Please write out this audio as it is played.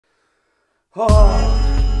It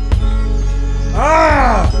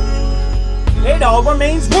all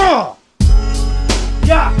remains raw.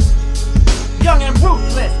 Yeah, young and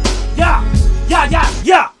ruthless.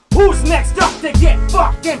 Yeah. Who's next up to get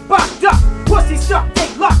fucking bucked up? Pussy stuck,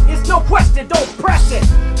 they luck, it's no question, don't press it.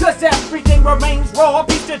 Cause everything remains raw,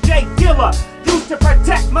 piece of J Dilla. Used to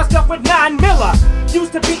protect myself with 9 Miller.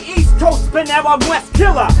 Used to be East Coast, but now I'm West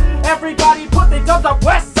Killer. Everybody put their thumbs up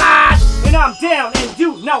West Side. And I'm down, and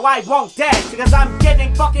you know I won't dash. Because I'm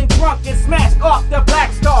getting fucking drunk and smashed off the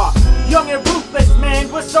Black Star. Young and ruthless, man,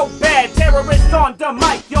 we're so bad. Terrorists on the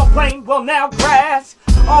mic, your plane will now crash.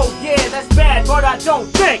 Oh yeah, that's bad, but I don't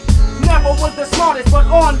think. Never was the smartest, but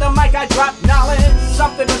on the mic I drop knowledge.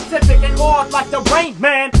 Something specific and odd like the Rain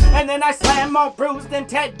Man. And then I slam on bruised and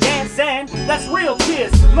Ted dancing. That's real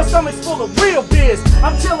tears, my stomach's full of real beers.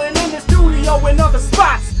 I'm chilling in the studio in other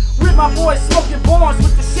spots with my boys smoking bonds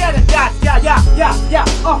with the shadow dots. Yeah,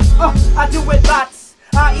 I do it lots.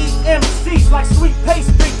 I eat MCs like sweet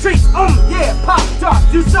pastry treats. Yeah, pop tart,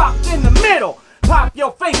 do something in the middle. Pop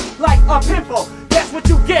your face like a pimple. That's what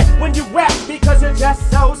you get when you rap, because it's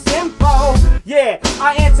just so simple. Yeah,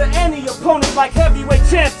 I answer any opponent like heavyweight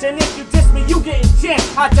champs. And if you diss me, you getting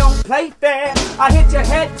champed. I don't play fair. I hit your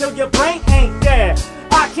head till your brain ain't there.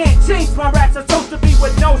 I can't change my raps, are supposed to be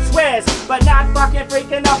with no swears. But not fucking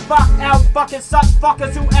freaking the fuck out. Fucking suck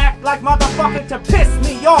fuckers who act like motherfuckers to piss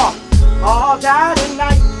me off. All die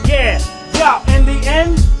tonight, yeah. Yo, in the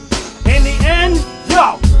end,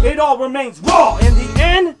 yo, it all remains raw. In the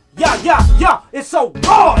end, yeah, it's so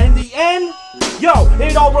raw. In the end, yo,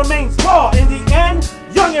 it all remains raw. In the end,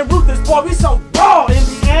 young and ruthless, boy, we so raw. In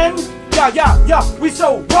the end, yeah, we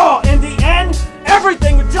so raw. In the end,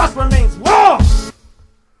 everything just remains raw.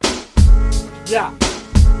 Yeah.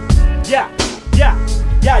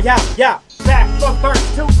 Back from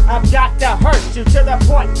verse 2, I've got to hurt you to the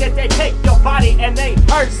point that they take your body and they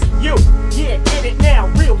hurts you. Yeah, get it now,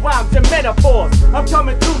 real rhymes and metaphors. I'm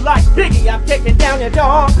coming through like Biggie, I'm kicking down your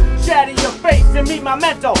door. Shatter your face and meet my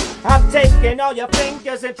mental. I'm taking all your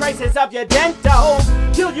fingers and traces of your dentals.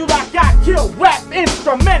 Kill you like I kill rap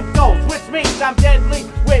instrumentals, which means I'm deadly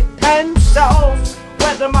with pencils.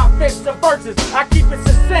 Whether my fists or verses, I keep it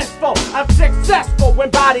suspenseful. I'm successful when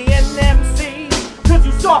bodying MCs. Cause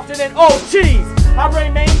you softer than old cheese. I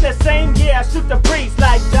remain the same, yeah, I shoot the breeze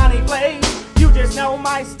like Johnny Blaze. You just know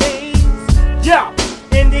my steez. Yeah,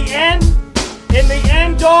 in the end,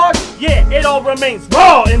 dog, yeah, it all remains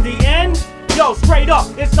raw. In the end, yo, straight up,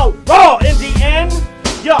 it's so raw. In the end,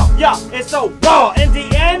 yo, it's so raw. In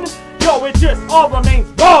the end, yo, it just all remains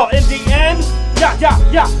raw. In the end,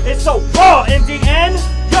 yeah, it's so raw. In the end,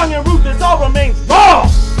 young and ruthless all remains raw.